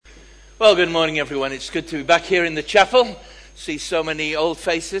Well, good morning, everyone. It's good to be back here in the chapel. See so many old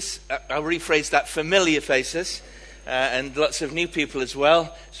faces. I'll rephrase that, familiar faces, and lots of new people as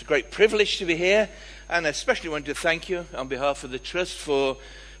well. It's a great privilege to be here, and I especially want to thank you on behalf of the Trust for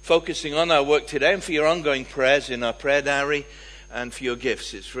focusing on our work today and for your ongoing prayers in our prayer diary and for your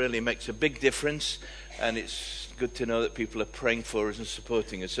gifts. It really makes a big difference, and it's good to know that people are praying for us and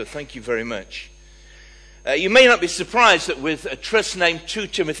supporting us. So thank you very much. You may not be surprised that with a trust named 2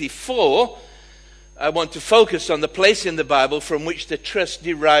 Timothy 4, I want to focus on the place in the Bible from which the trust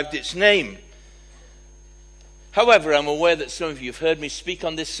derived its name. However, I'm aware that some of you have heard me speak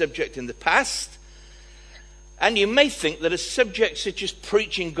on this subject in the past, and you may think that a subject such as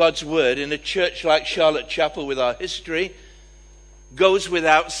preaching God's word in a church like Charlotte Chapel with our history goes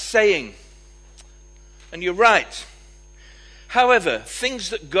without saying. And you're right. However, things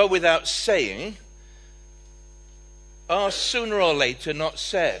that go without saying are sooner or later not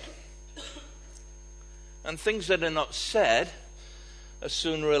said. And things that are not said are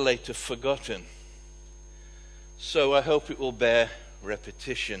sooner or later forgotten. So I hope it will bear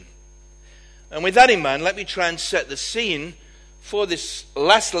repetition. And with that in mind, let me try and set the scene for this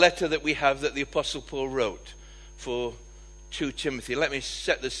last letter that we have that the Apostle Paul wrote for 2 Timothy. Let me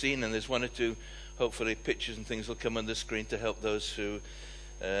set the scene, and there's one or two, hopefully, pictures and things will come on the screen to help those who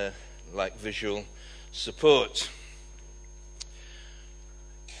like visual support.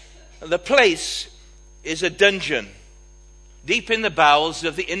 The place is a dungeon deep in the bowels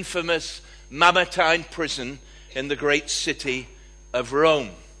of the infamous Mamertine prison in the great city of Rome.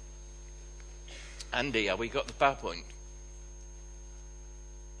 Andy, have we got the PowerPoint?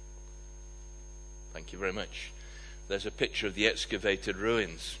 Thank you very much. There's a picture of the excavated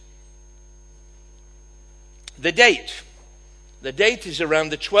ruins. The date is around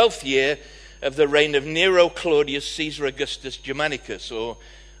the 12th year of the reign of Nero Claudius Caesar Augustus Germanicus, or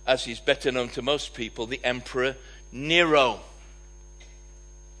as he's better known to most people, the Emperor Nero.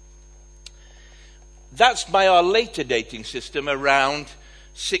 That's by our later dating system around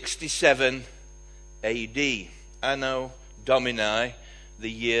 67 AD, Anno Domini,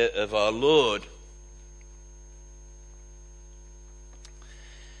 the year of our Lord.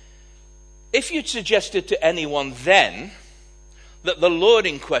 If you'd suggested to anyone then that the Lord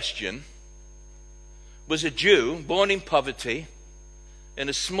in question was a Jew born in poverty in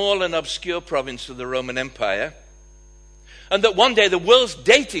a small and obscure province of the Roman Empire, and that one day the world's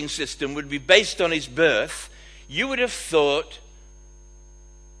dating system would be based on his birth, you would have thought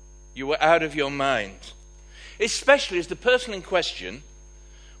you were out of your mind, especially as the person in question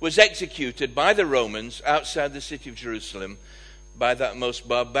was executed by the Romans outside the city of Jerusalem by that most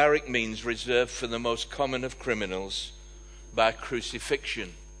barbaric means reserved for the most common of criminals, by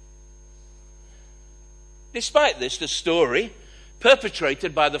crucifixion. Despite this, the story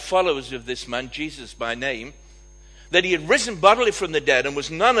perpetrated by the followers of this man, Jesus by name, that he had risen bodily from the dead and was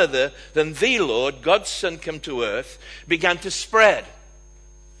none other than the Lord, God's Son come to earth, began to spread.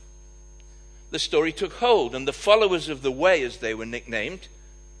 The story took hold, and the followers of the way, as they were nicknamed,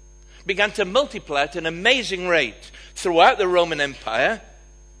 began to multiply at an amazing rate throughout the Roman Empire,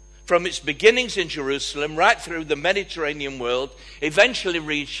 from its beginnings in Jerusalem right through the Mediterranean world, eventually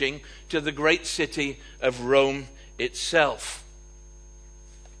reaching to the great city of Rome itself.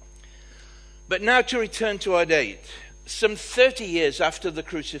 But now to return to our date. Some 30 years after the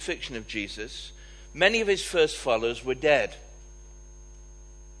crucifixion of Jesus, many of his first followers were dead.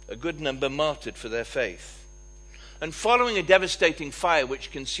 A good number martyred for their faith. And following a devastating fire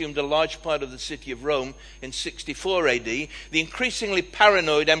which consumed a large part of the city of Rome in 64 AD, the increasingly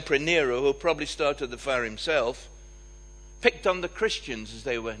paranoid Emperor Nero, who probably started the fire himself, picked on the Christians, as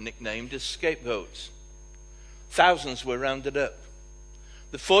they were nicknamed, as scapegoats. Thousands were rounded up.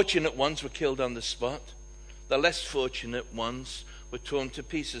 The fortunate ones were killed on the spot. The less fortunate ones were torn to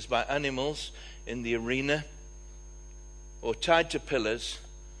pieces by animals in the arena or tied to pillars,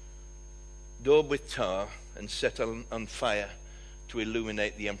 daubed with tar and set on fire to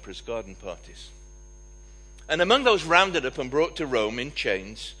illuminate the emperor's garden parties. And among those rounded up and brought to Rome in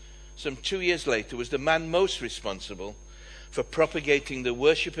chains, some 2 years later, was the man most responsible for propagating the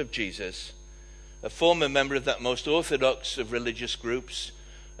worship of Jesus, a former member of that most orthodox of religious groups,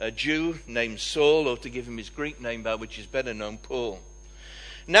 a Jew named Saul, or to give him his Greek name by which he's better known, Paul.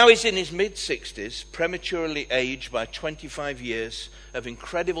 Now he's in his mid-60s, prematurely aged by 25 years of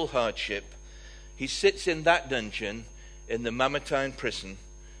incredible hardship. He sits in that dungeon in the Mamertine prison,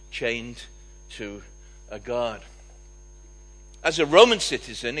 chained to a guard. As a Roman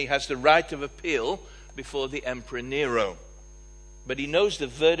citizen, he has the right of appeal before the Emperor Nero. But he knows the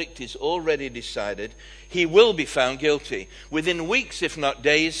verdict is already decided. He will be found guilty. Within weeks, if not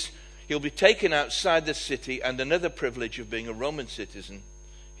days, He'll be taken outside the city, and another privilege of being a Roman citizen,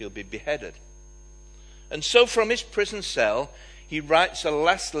 he'll be beheaded. And so from his prison cell, he writes a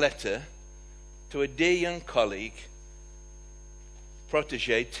last letter to a dear young colleague,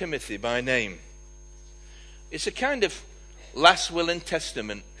 protege, Timothy by name. It's a kind of last will and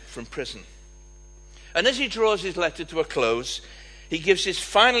testament from prison. And as he draws his letter to a close, he gives his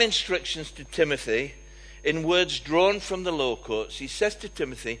final instructions to Timothy in words drawn from the law courts. He says to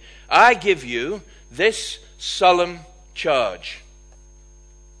Timothy, I give you this solemn charge.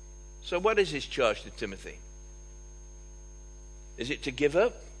 So what is his charge to Timothy? Is it to give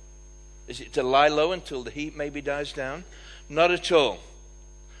up? Is it to lie low until the heat maybe dies down? Not at all.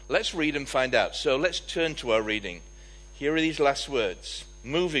 Let's read and find out. So let's turn to our reading. Here are these last words,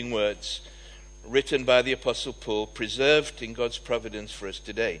 moving words, written by the Apostle Paul, preserved in God's providence for us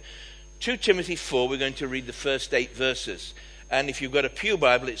today. 2 Timothy 4, we're going to read the first 8 verses. And if you've got a Pew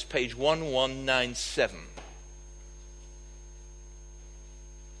Bible, it's page 1197.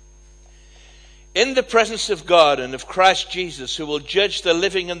 In the presence of God and of Christ Jesus, who will judge the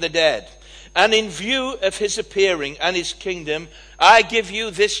living and the dead, and in view of his appearing and his kingdom, I give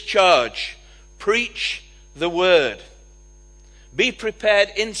you this charge. Preach the word. Be prepared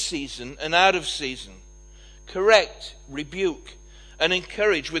in season and out of season. Correct, rebuke, and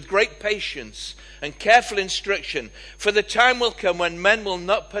encourage with great patience and careful instruction. For the time will come when men will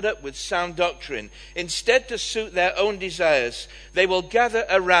not put up with sound doctrine. Instead, to suit their own desires, they will gather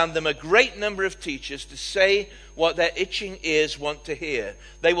around them a great number of teachers to say what their itching ears want to hear.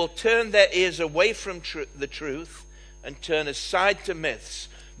 They will turn their ears away from the truth and turn aside to myths.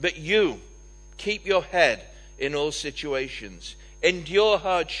 But you, keep your head in all situations. Endure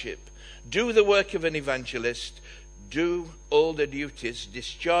hardship. Do the work of an evangelist. Do all the duties,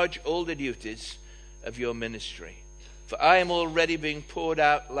 discharge all the duties of your ministry. For I am already being poured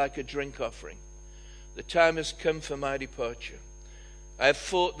out like a drink offering. The time has come for my departure. I have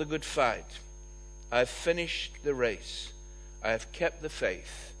fought the good fight. I have finished the race. I have kept the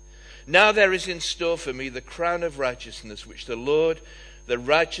faith. Now there is in store for me the crown of righteousness, which the Lord, the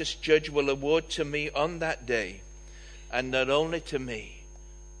righteous judge, will award to me on that day. And not only to me,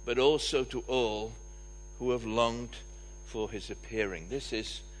 but also to all who have longed for his appearing. This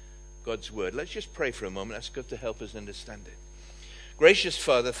is God's word. Let's just pray for a moment. Ask God to help us understand it. Gracious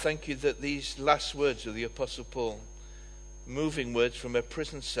Father, thank you that these last words of the Apostle Paul, moving words from a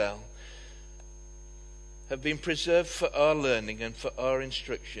prison cell, have been preserved for our learning and for our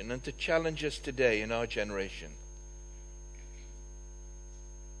instruction, and to challenge us today in our generation.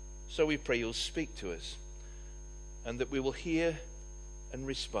 So we pray you'll speak to us, and that we will hear and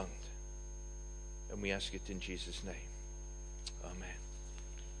respond. And we ask it in Jesus' name. Amen.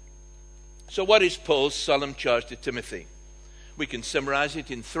 So what is Paul's solemn charge to Timothy? We can summarize it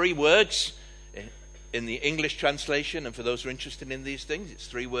in 3 words in the English translation, and for those who are interested in these things, it's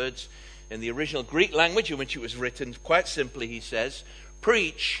 3 words in the original Greek language in which it was written. Quite simply, he says,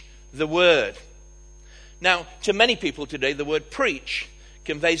 preach the word. Now, to many people today, the word preach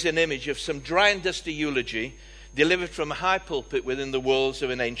conveys an image of some dry and dusty eulogy delivered from a high pulpit within the walls of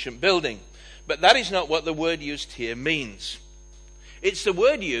an ancient building. But that is not what the word used here means. It's the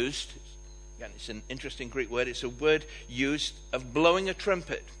word used, again, it's an interesting Greek word, it's a word used of blowing a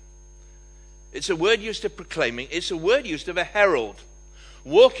trumpet. It's a word used of proclaiming. It's a word used of a herald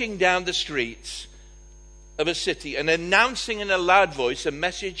walking down the streets of a city and announcing in a loud voice a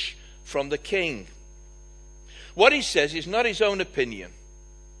message from the king. What he says is not his own opinion,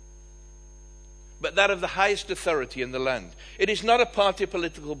 but that of the highest authority in the land. It is not a party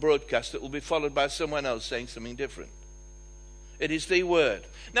political broadcast that will be followed by someone else saying something different. It is the word.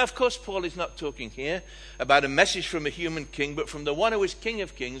 Now, of course, Paul is not talking here about a message from a human king, but from the one who is King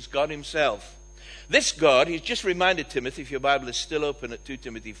of Kings, God himself. This God, he's just reminded Timothy, if your Bible is still open at 2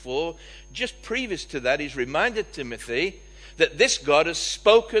 Timothy 4, just previous to that, he's reminded Timothy that this God has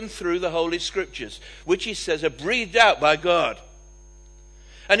spoken through the Holy Scriptures, which he says are breathed out by God.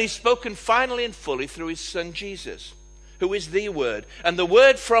 And he's spoken finally and fully through his Son Jesus, who is the Word. And the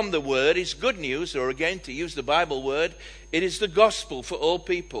word from the Word is good news, or again, to use the Bible word, it is the gospel for all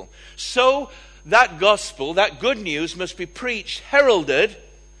people. So that gospel, that good news, must be preached, heralded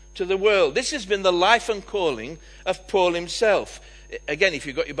to the world. This has been the life and calling of Paul himself. Again, if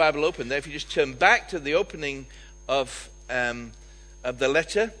you've got your Bible open there, if you just turn back to the opening of the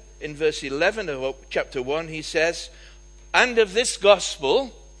letter, in verse 11 of chapter 1, he says, and of this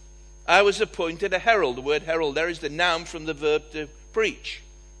gospel I was appointed a herald. The word herald there is the noun from the verb to preach.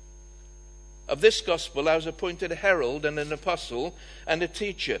 Of this gospel I was appointed a herald and an apostle and a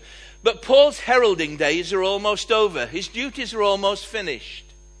teacher. But Paul's heralding days are almost over. His duties are almost finished.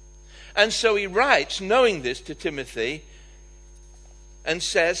 And so he writes, knowing this, to Timothy and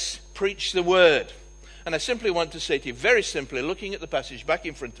says, preach the word. And I simply want to say to you, very simply, looking at the passage back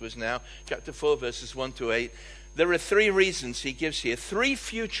in front of us now, chapter 4, verses 1 to 8, there are 3 reasons he gives here. 3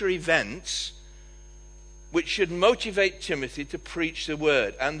 future events which should motivate Timothy to preach the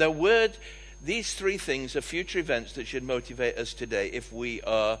word. And the word, these 3 things are future events that should motivate us today if we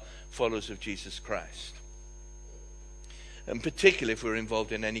are followers of Jesus Christ. And particularly if we're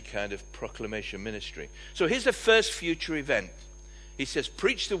involved in any kind of proclamation ministry. So here's the first future event. He says,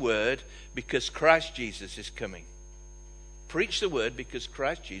 preach the word because Christ Jesus is coming. Preach the word because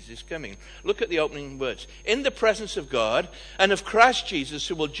Christ Jesus is coming. Look at the opening words. In the presence of God and of Christ Jesus,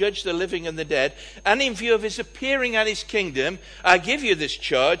 who will judge the living and the dead, and in view of his appearing and his kingdom, I give you this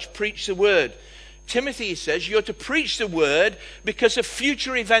charge, preach the word. Timothy, he says, you're to preach the word because a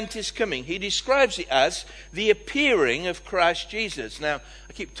future event is coming. He describes it as the appearing of Christ Jesus. Now,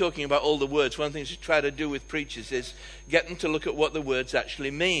 I keep talking about all the words. One of the things we try to do with preachers is get them to look at what the words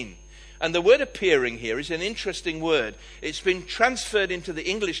actually mean. And the word appearing here is an interesting word. It's been transferred into the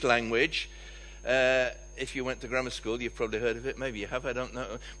English language. If you went to grammar school, you've probably heard of it. Maybe you have, I don't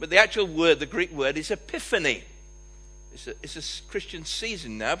know. But the actual word, the Greek word, is epiphany. It's a Christian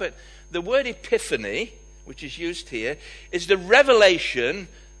season now, but the word epiphany, which is used here, is the revelation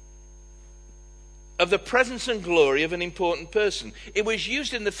of the presence and glory of an important person. It was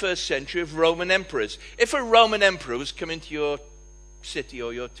used in the first century of Roman emperors. If a Roman emperor was coming to your city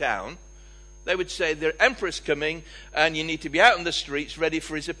or your town, they would say, the emperor's coming and you need to be out on the streets ready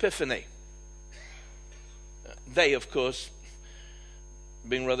for his epiphany. They, of course,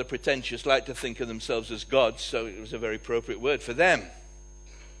 being rather pretentious, like to think of themselves as gods, so it was a very appropriate word for them.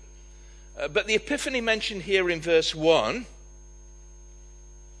 But the epiphany mentioned here in verse 1,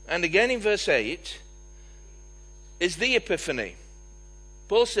 and again in verse 8, is the epiphany.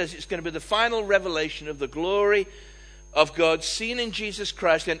 Paul says it's going to be the final revelation of the glory of God seen in Jesus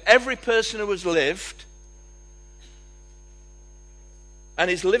Christ, and every person who has lived and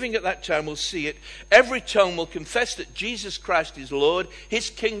is living at that time will see it. Every tongue will confess that Jesus Christ is Lord. His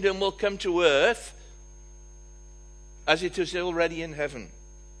kingdom will come to earth as it is already in heaven.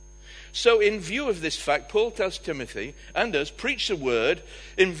 So in view of this fact, Paul tells Timothy and us, preach the word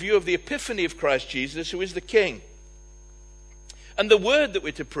in view of the epiphany of Christ Jesus, who is the King. And the word that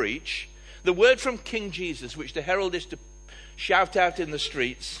we're to preach, the word from King Jesus, which the herald is to shout out in the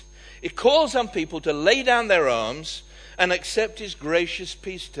streets, it calls on people to lay down their arms and accept his gracious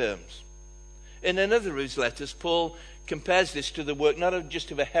peace terms. In another of his letters, Paul compares this to the work not just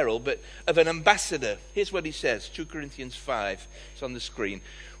of a herald, but of an ambassador. Here's what he says, 2 Corinthians 5, it's on the screen.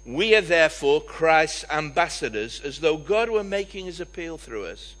 We are therefore Christ's ambassadors, as though God were making his appeal through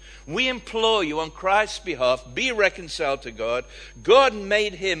us. We implore you on Christ's behalf, be reconciled to God. God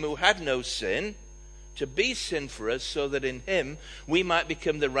made him who had no sin to be sin for us, so that in him we might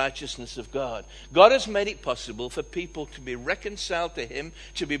become the righteousness of God. God has made it possible for people to be reconciled to him,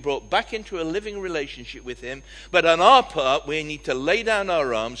 to be brought back into a living relationship with him. But on our part, we need to lay down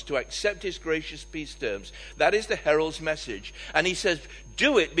our arms to accept his gracious peace terms. That is the herald's message. And he says,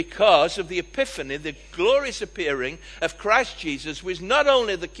 do it because of the epiphany, the glorious appearing of Christ Jesus, who is not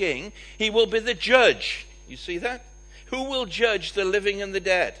only the King, he will be the judge. You see that? Who will judge the living and the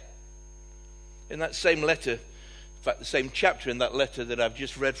dead? In that same letter, in fact, the same chapter in that letter that I've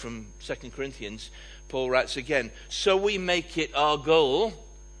just read from 2 Corinthians, Paul writes again, so we make it our goal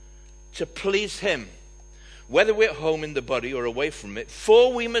to please him, whether we're at home in the body or away from it,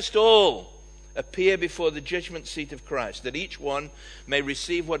 for we must all appear before the judgment seat of Christ, that each one may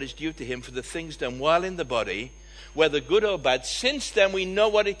receive what is due to him for the things done while in the body, whether good or bad. Since then we know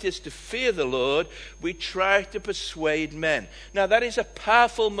what it is to fear the Lord, we try to persuade men. Now that is a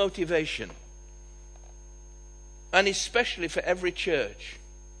powerful motivation, and especially for every church.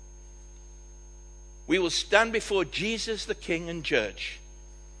 We will stand before Jesus the King and Judge,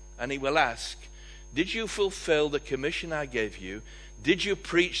 and he will ask, did you fulfill the commission I gave you? Did you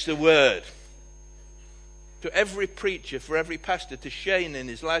preach the word? To every preacher, for every pastor, to Shane in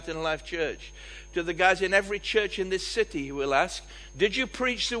his Light and Life church, to the guys in every church in this city, he will ask, did you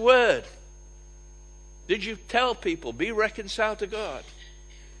preach the word? Did you tell people, be reconciled to God?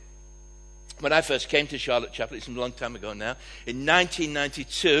 When I first came to Charlotte Chapel, it's a long time ago now, in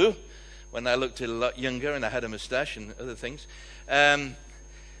 1992, when I looked a lot younger and I had a moustache and other things,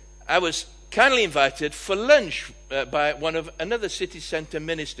 I was kindly invited for lunch by another city centre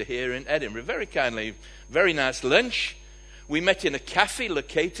minister here in Edinburgh. Very kindly, very nice lunch. We met in a cafe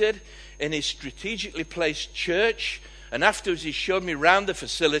located in his strategically placed church, and afterwards he showed me around the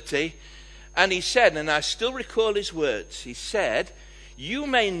facility, and he said, and I still recall his words, he said, you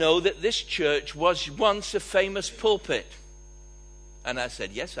may know that this church was once a famous pulpit. And I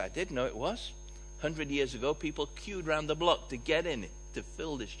said, yes, I did know it was. 100 years ago, people queued round the block to get in it, to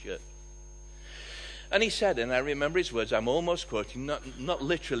fill this church. And he said, and I remember his words, I'm almost quoting, not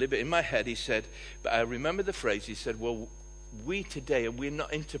literally, but in my head he said, but I remember the phrase, he said, well, we today, we're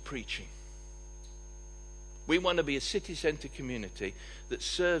not into preaching. We want to be a city centre community that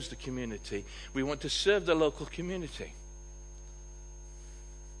serves the community. We want to serve the local community.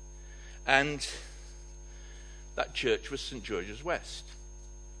 And that church was St. George's West,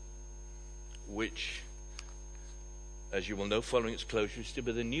 which, as you will know, following its closure, is to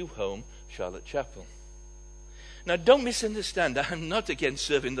be the new home, Charlotte Chapel. Now, don't misunderstand. I'm not against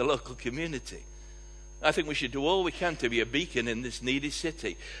serving the local community. I think we should do all we can to be a beacon in this needy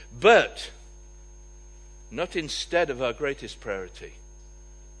city. But not instead of our greatest priority,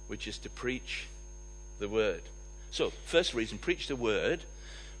 which is to preach the word. So, first reason, preach the word,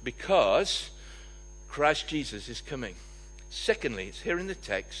 because Christ Jesus is coming. Secondly, it's here in the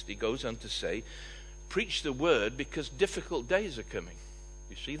text, he goes on to say, preach the word because difficult days are coming.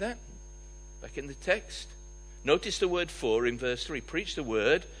 You see that? Back in the text. Notice the word for in verse 3. Preach the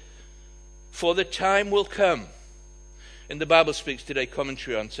word, for the time will come. In the Bible Speaks Today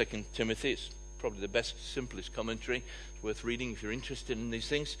commentary on 2 Timothy, it's probably the best, simplest commentary. It's worth reading if you're interested in these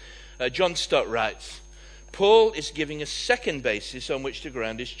things. John Stott writes, Paul is giving a second basis on which to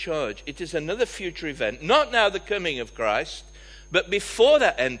ground his charge. It is another future event, not now the coming of Christ, but before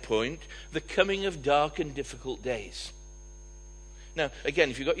that end point, the coming of dark and difficult days. Now, again,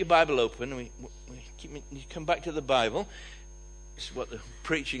 if you've got your Bible open, you come back to the Bible. This is what the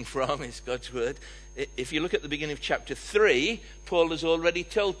preaching from is, God's word. If you look at the beginning of chapter 3, Paul has already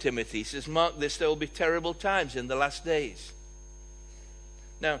told Timothy, he says, mark this, there will be terrible times in the last days.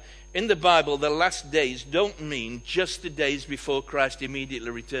 Now, in the Bible, the last days don't mean just the days before Christ immediately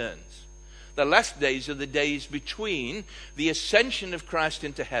returns. The last days are the days between the ascension of Christ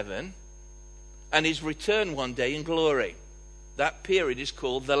into heaven and his return one day in glory. That period is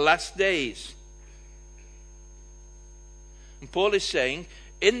called the last days. And Paul is saying,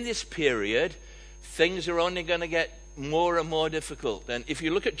 in this period, things are only going to get more and more difficult. And if you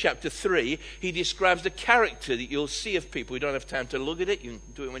look at chapter 3, he describes the character that you'll see of people. We don't have time to look at it. You can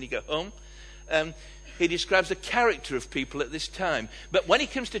do it when you get home. He describes the character of people at this time. But when he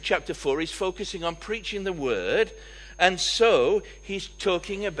comes to chapter 4, he's focusing on preaching the word. And so he's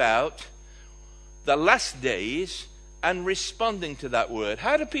talking about the last days and responding to that word.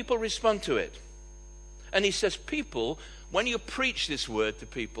 How do people respond to it? And he says, people, when you preach this word to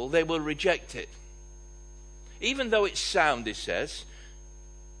people, they will reject it. Even though it's sound, he says,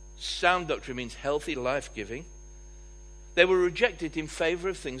 sound doctrine means healthy, life-giving, they will reject it in favor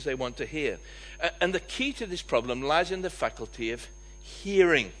of things they want to hear. And the key to this problem lies in the faculty of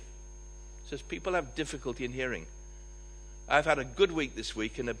hearing. It says people have difficulty in hearing. I've had a good week this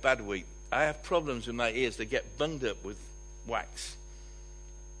week and a bad week. I have problems with my ears. They get bunged up with wax.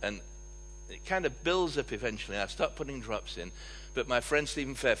 And it kind of builds up eventually. I start putting drops in. But my friend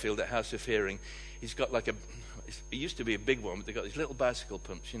Stephen Fairfield at House of Hearing, he's got like it used to be a big one, but they've got these little bicycle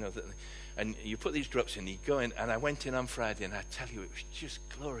pumps, and you put these drops in, you go in, and I went in on Friday, and I tell you, it was just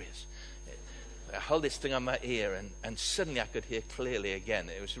glorious. I held this thing on my ear, and suddenly I could hear clearly again.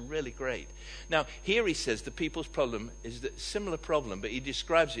 It was really great. Now, here he says the people's problem is a similar problem, but he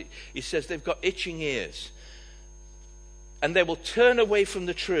describes it. He says they've got itching ears, and they will turn away from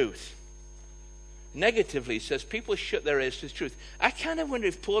the truth. Negatively, he says people shut their ears to the truth. I kind of wonder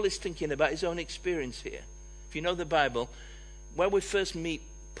if Paul is thinking about his own experience here. If you know the Bible, where we first meet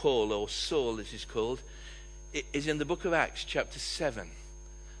Paul, or Saul as he's called, it is in the book of Acts, chapter 7.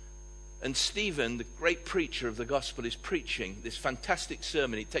 And Stephen, the great preacher of the gospel, is preaching this fantastic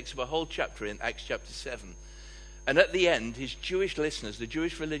sermon. It takes up a whole chapter in Acts chapter 7. And at the end, his Jewish listeners, the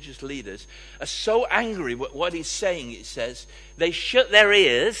Jewish religious leaders, are so angry with what he's saying, it says, they shut their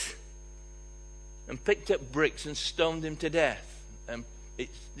ears and picked up bricks and stoned him to death. And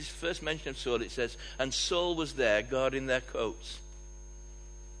this first mention of Saul, it says, and Saul was there guarding their coats.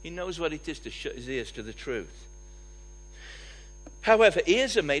 He knows what it is to shut his ears to the truth. However,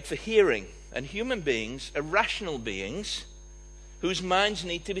 ears are made for hearing, and human beings are rational beings whose minds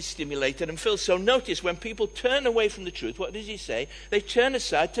need to be stimulated and filled. So notice, when people turn away from the truth, what does he say? They turn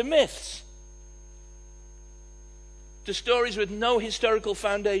aside to myths, to stories with no historical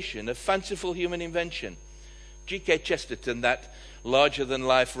foundation, of fanciful human invention. G.K. Chesterton, that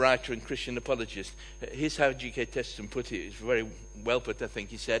larger-than-life writer and Christian apologist, here's how G.K. Chesterton put it. It's very well put, I think.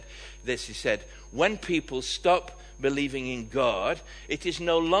 He said, when people stop believing in God, it is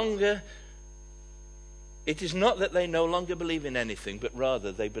no longer It is not that they no longer believe in anything, but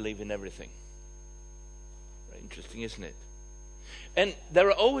rather they believe in everything. Very interesting, isn't it? And there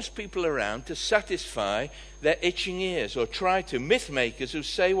are always people around to satisfy their itching ears, or try to, myth makers who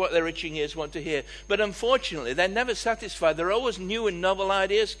say what their itching ears want to hear. But unfortunately, they're never satisfied. There are always new and novel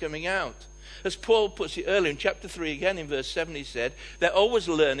ideas coming out. As Paul puts it earlier in chapter 3, again in verse 7, he said, they're always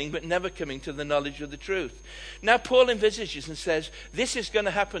learning but never coming to the knowledge of the truth. Now Paul envisages and says, this is going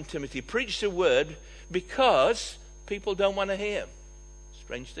to happen, Timothy. Preach the word because people don't want to hear.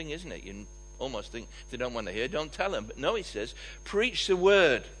 Strange thing, isn't it? You almost think if they don't want to hear, don't tell them. But no, he says, preach the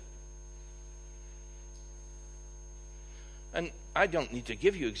word. And I don't need to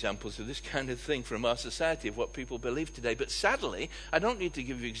give you examples of this kind of thing from our society, of what people believe today. But sadly, I don't need to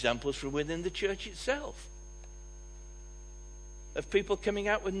give you examples from within the church itself, of people coming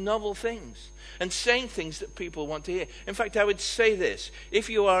out with novel things and saying things that people want to hear. In fact, I would say this. If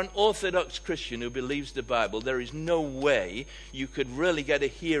you are an Orthodox Christian who believes the Bible, there is no way you could really get a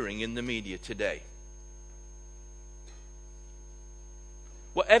hearing in the media today.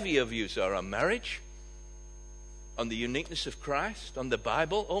 Whatever your views are on marriage, on the uniqueness of Christ, on the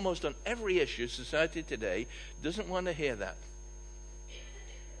Bible, almost on every issue, society today doesn't want to hear that.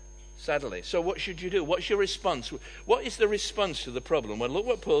 Sadly. So what should you do? What's your response? What is the response to the problem? Well, look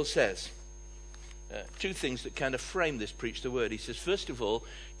what Paul says. Two things that kind of frame this preach the word. He says, first of all,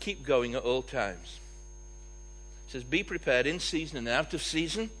 keep going at all times. He says, be prepared in season and out of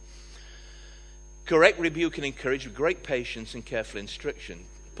season. Correct, rebuke, and encourage with great patience and careful instruction.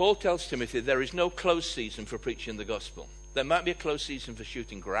 Paul tells Timothy there is no close season for preaching the gospel. There might be a close season for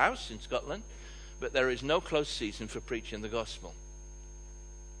shooting grouse in Scotland, but there is no close season for preaching the gospel.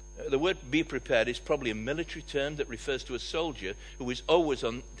 The word be prepared is probably a military term that refers to a soldier who is always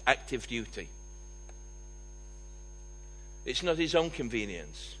on active duty. It's not his own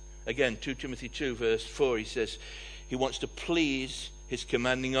convenience. Again, 2 Timothy 2 verse 4, he says he wants to please his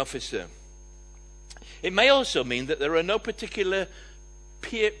commanding officer. It may also mean that there are no particular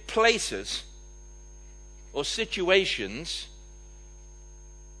places or situations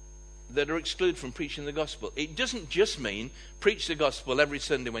that are excluded from preaching the gospel. It doesn't just mean preach the gospel every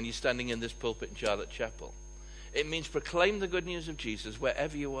Sunday when you're standing in this pulpit in Charlotte Chapel. It means proclaim the good news of Jesus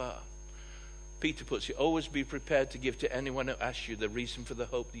wherever you are. Peter puts it, always be prepared to give to anyone who asks you the reason for the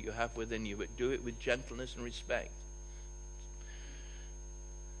hope that you have within you, but do it with gentleness and respect.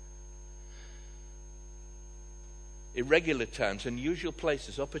 Irregular times, unusual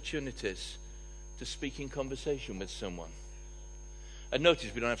places, opportunities to speak in conversation with someone. And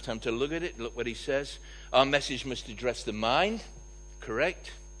notice we don't have time to look at it. Look what he says. Our message must address the mind,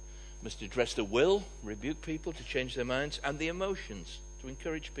 correct? Must address the will, rebuke people to change their minds, and the emotions, to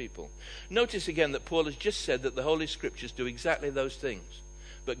encourage people. Notice again that Paul has just said that the Holy Scriptures do exactly those things.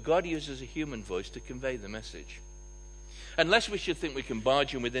 But God uses a human voice to convey the message. Unless we should think we can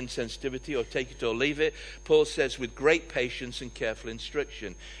barge in with insensitivity or take it or leave it, Paul says with great patience and careful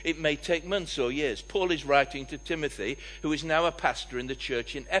instruction. It may take months or years. Paul is writing to Timothy, who is now a pastor in the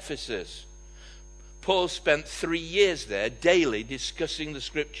church in Ephesus. Paul spent 3 years there daily discussing the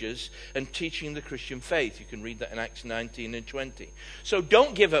scriptures and teaching the Christian faith. You can read that in Acts 19 and 20. So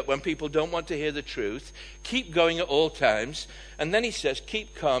don't give up when people don't want to hear the truth. Keep going at all times. And then he says,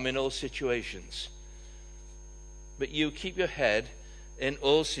 keep calm in all situations. But you keep your head in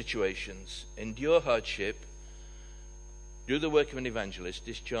all situations. Endure hardship. Do the work of an evangelist.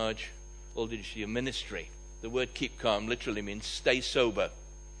 Discharge all duties to your ministry. The word keep calm literally means stay sober.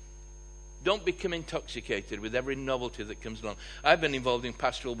 Don't become intoxicated with every novelty that comes along. I've been involved in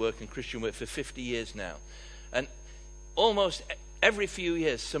pastoral work and Christian work for 50 years now. And almost every few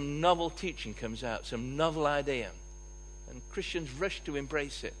years some novel teaching comes out, some novel idea. And Christians rush to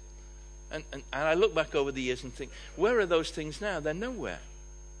embrace it. And I look back over the years and think, where are those things now? They're nowhere.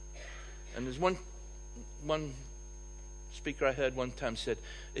 And there's one speaker I heard one time said,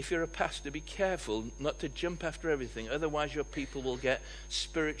 if you're a pastor, be careful not to jump after everything. Otherwise your people will get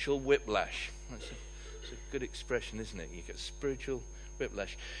spiritual whiplash. That's a good expression, isn't it? You get spiritual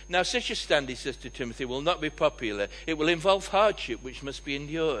whiplash. Now such a stand, he says to Timothy, will not be popular. It will involve hardship which must be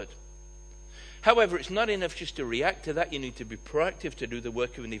endured. However, it's not enough just to react to that. You need to be proactive to do the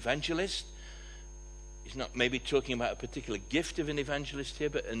work of an evangelist. He's not maybe talking about a particular gift of an evangelist here,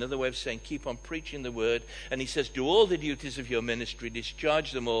 but another way of saying keep on preaching the word. And he says do all the duties of your ministry,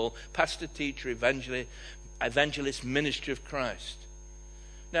 discharge them all, pastor, teacher, evangelist, ministry of Christ.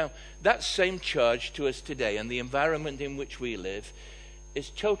 Now, that same charge to us today and the environment in which we live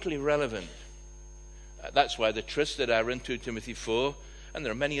is totally relevant. That's why the trust that I run 2 Timothy 4, and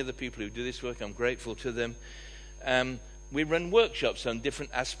there are many other people who do this work, I'm grateful to them. We run workshops on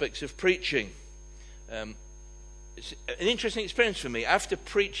different aspects of preaching. It's an interesting experience for me. After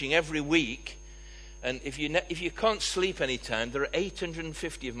preaching every week, and if you can't sleep any time, there are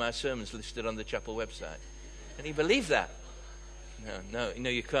 850 of my sermons listed on the chapel website. Can you believe that? No,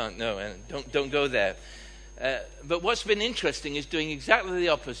 you can't. No, don't go there. But what's been interesting is doing exactly the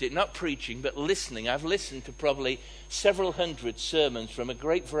opposite, not preaching, but listening. I've listened to probably several hundred sermons from a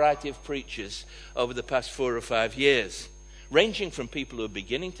great variety of preachers over the past 4 or 5 years, ranging from people who are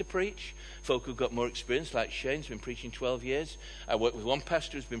beginning to preach, folk who've got more experience, like Shane's been preaching 12 years. I work with one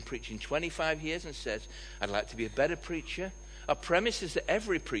pastor who's been preaching 25 years and says, I'd like to be a better preacher. Our premise is that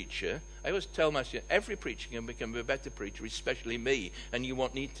every preacher, I always tell my students, every preacher can become a better preacher, especially me, and you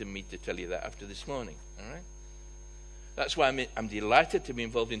won't need me to tell you that after this morning, all right? That's why I'm delighted to be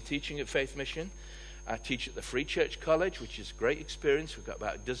involved in teaching at Faith Mission. I teach at the Free Church College, which is a great experience. We've got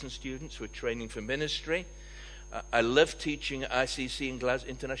about a dozen students who are training for ministry. I love teaching at ICC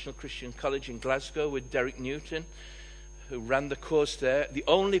International Christian College in Glasgow with Derek Newton, who ran the course there, the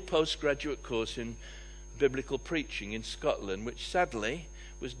only postgraduate course in biblical preaching in Scotland, which sadly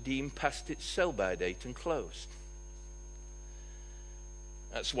was deemed past its sell-by date and closed.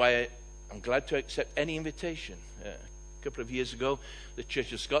 That's why I'm glad to accept any invitation. A couple of years ago, the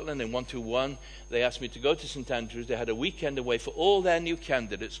Church of Scotland in 121, they asked me to go to St Andrews. They had a weekend away for all their new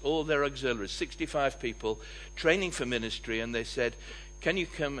candidates, all their auxiliaries, 65 people training for ministry, and they said, can you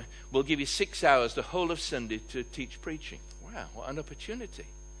come? We'll give you 6 hours the whole of Sunday to teach preaching. Wow, what an opportunity.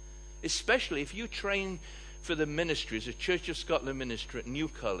 Especially if you train for the ministry as a Church of Scotland minister at New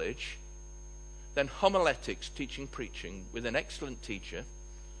College, then homiletics, teaching preaching with an excellent teacher,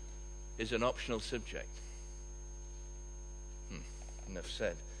 is an optional subject. Enough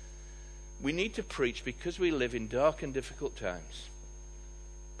said. We need to preach because we live in dark and difficult times.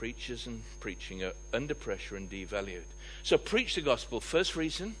 Preachers and preaching are under pressure and devalued. So preach the gospel. First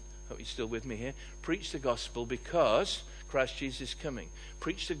reason, hope you're still with me here, preach the gospel because Christ Jesus is coming.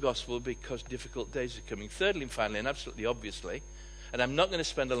 Preach the gospel because difficult days are coming. Thirdly and finally, and absolutely obviously, and I'm not going to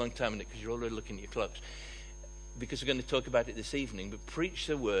spend a long time on it because you're already looking at your clocks, because we're going to talk about it this evening, but preach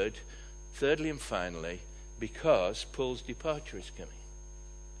the word, thirdly and finally, because Paul's departure is coming.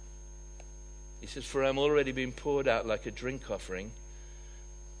 He says, for I'm already being poured out like a drink offering,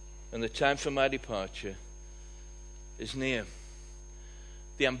 and the time for my departure is near.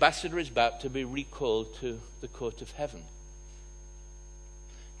 The ambassador is about to be recalled to the court of heaven.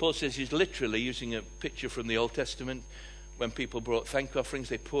 Paul says he's literally using a picture from the Old Testament. When people brought thank offerings,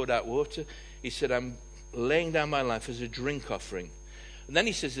 they poured out water. He said, I'm laying down my life as a drink offering. And then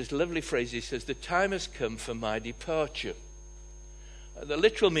he says this lovely phrase, he says, the time has come for my departure. The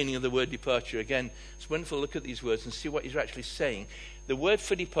literal meaning of the word departure, again, it's wonderful to look at these words and see what he's actually saying. The word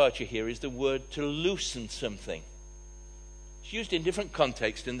for departure here is the word to loosen something. It's used in different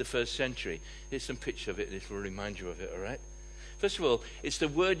contexts in the first century. Here's some picture of it, this will remind you of it, all right? First of all, it's the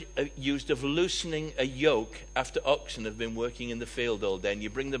word used of loosening a yoke after oxen have been working in the field all day, and you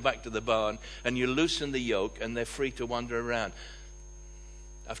bring them back to the barn and you loosen the yoke and they're free to wander around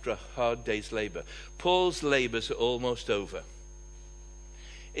after a hard day's labor. Paul's labors are almost over.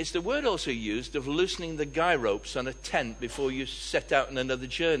 It's the word also used of loosening the guy ropes on a tent before you set out on another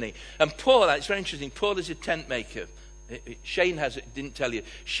journey. And Paul, it's very interesting, Paul is a tent maker. Shane has it, didn't tell you.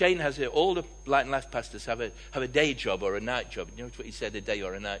 Shane has it, all the Light and Life pastors have a day job or a night job. You know what he said, a day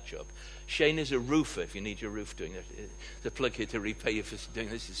or a night job. Shane is a roofer if you need your roof doing. There's a plug here to repay you for doing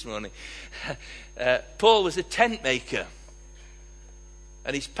this morning. Paul was a tent maker.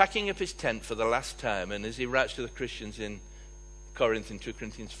 And he's packing up his tent for the last time. And as he writes to the Christians in Corinth, in 2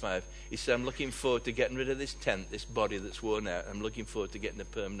 Corinthians 5, he said, I'm looking forward to getting rid of this tent, this body that's worn out. I'm looking forward to getting a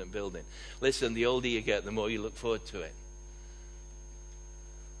permanent building. Listen, the older you get, the more you look forward to it.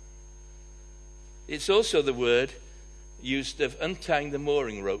 It's also the word used of untying the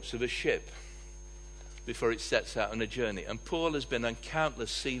mooring ropes of a ship before it sets out on a journey. And Paul has been on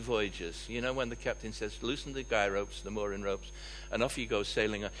countless sea voyages. You know, when the captain says, loosen the guy ropes, the mooring ropes, and off you go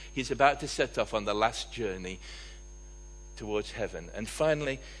sailing on. He's about to set off on the last journey towards heaven. And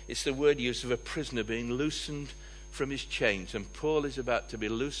finally, it's the word use of a prisoner being loosened from his chains. And Paul is about to be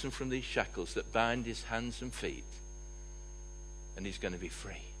loosened from these shackles that bind his hands and feet. And he's going to be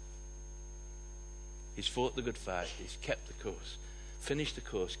free. He's fought the good fight. He's kept the course. Finished the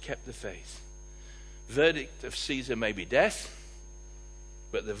course. Kept the faith. Verdict of Caesar may be death,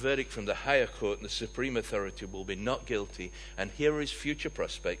 but the verdict from the higher court and the supreme authority will be not guilty. And here are his future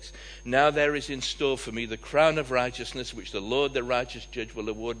prospects. Now there is in store for me the crown of righteousness, which the Lord, the righteous judge, will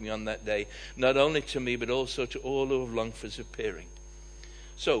award me on that day, not only to me, but also to all who have longed for his appearing.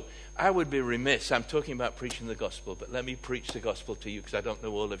 So I would be remiss. I'm talking about preaching the gospel, but let me preach the gospel to you because I don't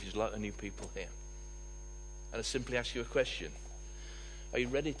know all of you. There's a lot of new people here. And I simply ask you a question. Are you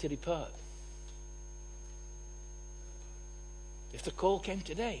ready to depart? If the call came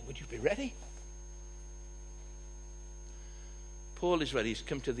today, would you be ready? Paul is ready. He's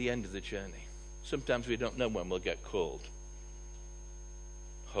come to the end of the journey. Sometimes we don't know when we'll get called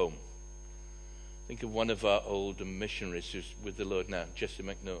home. Think of one of our old missionaries who's with the Lord now, Jessie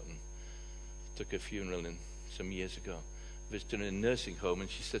McNaughton. Took a funeral in some years ago. Visited a nursing home, and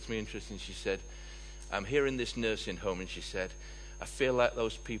she said to me, interesting, she said, I'm here in this nursing home, and she said, I feel like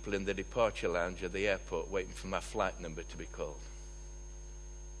those people in the departure lounge at the airport waiting for my flight number to be called.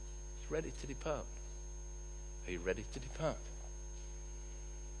 It's ready to depart. Are you ready to depart?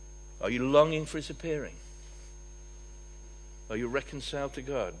 Are you longing for his appearing? Are you reconciled to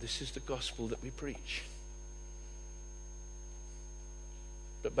God? This is the gospel that we preach.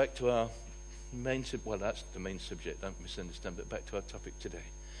 But back to our main subject. Well, that's the main subject, don't misunderstand, but back to our topic today.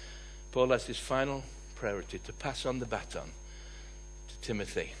 Paul has his final priority to pass on the baton to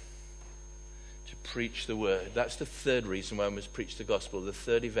Timothy, to preach the word. That's the third reason why we must preach the gospel, the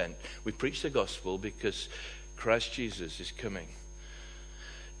third event. We preach the gospel because Christ Jesus is coming.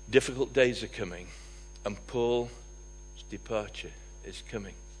 Difficult days are coming, and Paul's departure is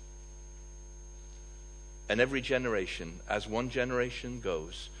coming. And every generation, as one generation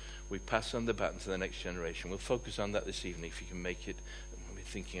goes, we pass on the baton to the next generation. We'll focus on that this evening, if you can make it. We'll be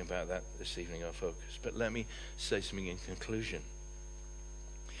thinking about that this evening, our focus. But let me say something in conclusion.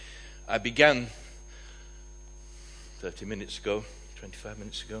 I began 30 minutes ago, 25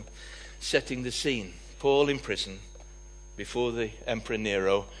 minutes ago, setting the scene. Paul in prison before the Emperor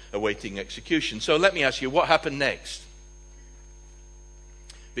Nero, awaiting execution. So let me ask you, what happened next?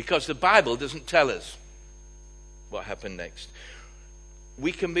 Because the Bible doesn't tell us what happened next.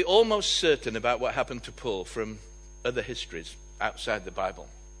 We can be almost certain about what happened to Paul from other histories outside the Bible.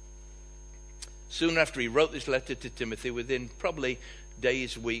 Soon after he wrote this letter to Timothy, within probably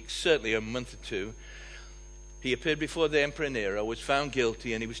days, weeks, certainly a month or two, he appeared before the Emperor Nero, was found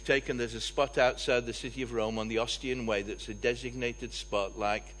guilty, and he was taken. There's a spot outside the city of Rome on the Ostian Way that's a designated spot,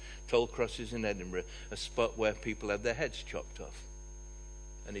 like toll crosses in Edinburgh, a spot where people had their heads chopped off.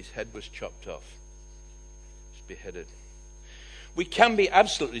 And his head was chopped off. He was beheaded. We can be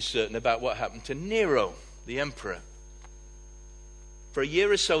absolutely certain about what happened to Nero, the emperor. For a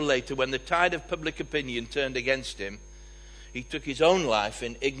year or so later, when the tide of public opinion turned against him, he took his own life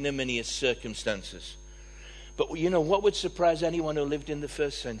in ignominious circumstances. But you know, what would surprise anyone who lived in the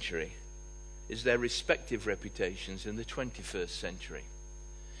first century is their respective reputations in the 21st century.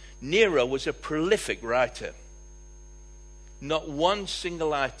 Nero was a prolific writer. Not one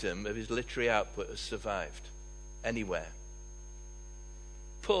single item of his literary output has survived anywhere.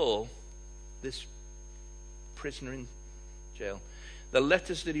 Paul, this prisoner in jail, the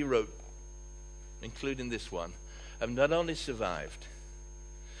letters that he wrote, including this one, have not only survived,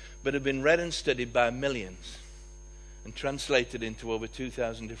 but have been read and studied by millions and translated into over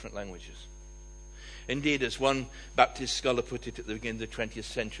 2,000 different languages. Indeed, as one Baptist scholar put it at the beginning of the 20th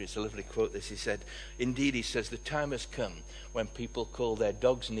century, it's a lovely quote this, he said, indeed, he says, the time has come when people call their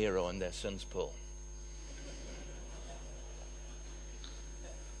dogs Nero and their sons Paul.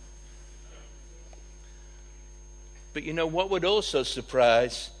 But you know what would also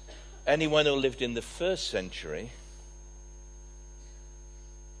surprise anyone who lived in the first century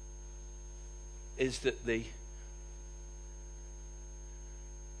is that the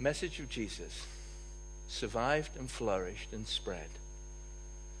message of Jesus survived and flourished and spread.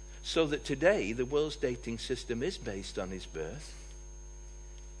 So that today the world's dating system is based on his birth,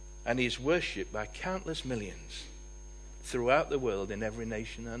 and he is worshipped by countless millions throughout the world in every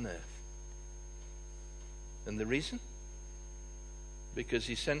nation on earth. And the reason? Because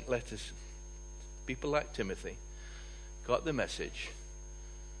he sent letters. People like Timothy got the message,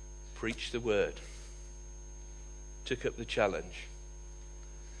 preached the word, took up the challenge.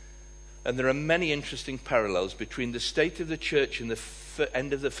 And there are many interesting parallels between the state of the church in the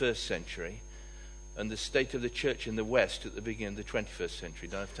end of the first century and the state of the church in the West at the beginning of the 21st century.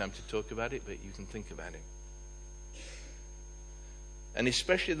 Don't have time to talk about it, but you can think about it. And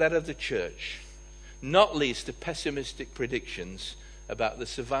especially that of the church, not least the pessimistic predictions about the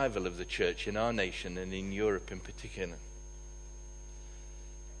survival of the church in our nation and in Europe in particular.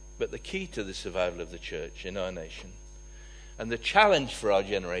 But the key to the survival of the church in our nation, and the challenge for our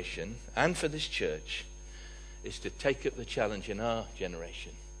generation and for this church, is to take up the challenge in our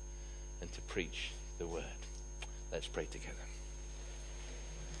generation and to preach the word. Let's pray together.